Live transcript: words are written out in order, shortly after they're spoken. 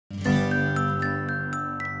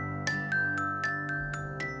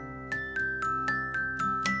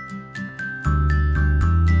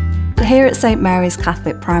Here at St Mary's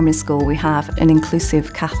Catholic Primary School we have an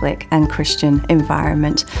inclusive Catholic and Christian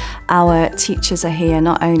environment. Our teachers are here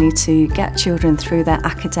not only to get children through their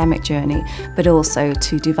academic journey but also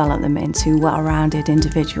to develop them into well-rounded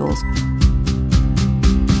individuals.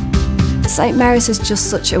 St Mary's is just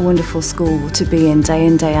such a wonderful school to be in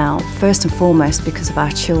day out, first and foremost because of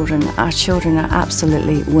our children. Our children are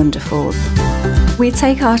absolutely wonderful. We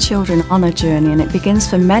take our children on a journey, and it begins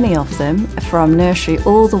for many of them from nursery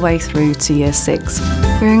all the way through to year 6.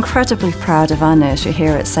 We're incredibly proud of our nursery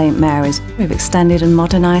here at St Mary's. We've extended and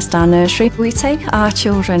modernised our nursery. We take our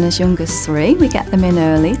children as young as 3. We get them in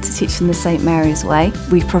early to teach them the St Mary's way.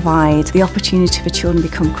 We provide the opportunity for children to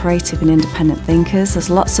become creative and independent thinkers.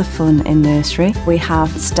 There's lots of fun in nursery. We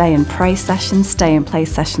have stay and pray sessions, stay and play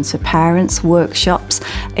sessions for parents, workshops.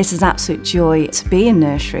 It's an absolute joy to be in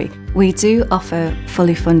nursery. We do offer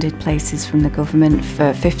fully funded places from the government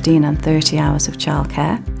for 15 and 30 hours of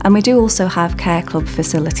childcare, and we do also have care club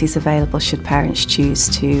facilities available should parents choose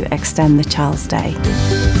to extend the child's day.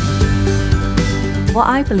 What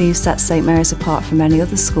I believe sets St Mary's apart from any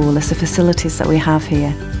other school is the facilities that we have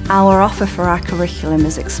here. Our offer for our curriculum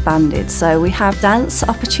is expanded, so we have dance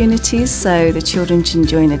opportunities so the children can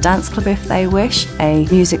join a dance club if they wish, a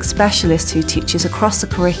music specialist who teaches across the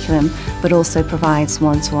curriculum but also provides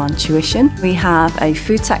one-to-one tuition. We have a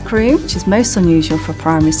food tech room, which is most unusual for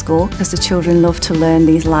primary school because the children love to learn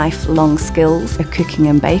these lifelong skills of cooking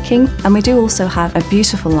and baking. And we do also have a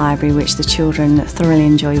beautiful library which the children thoroughly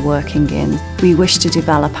enjoy working in. We wish to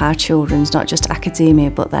develop our children's not just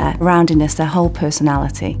academia but their roundedness, their whole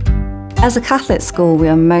personality. As a Catholic school, we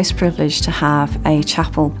are most privileged to have a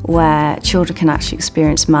chapel where children can actually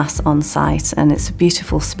experience Mass on site, and it's a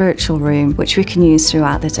beautiful spiritual room which we can use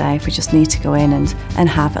throughout the day if we just need to go in and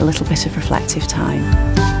have a little bit of reflective time.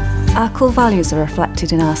 Our core values are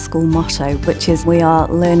reflected in our school motto, which is we are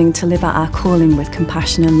learning to live out our calling with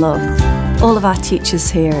compassion and love. All of our teachers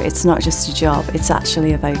here, it's not just a job, it's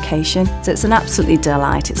actually a vocation. So it's an absolutely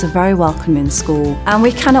delight, it's a very welcoming school. And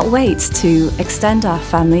we cannot wait to extend our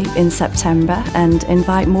family in September and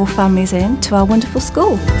invite more families in to our wonderful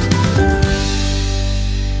school.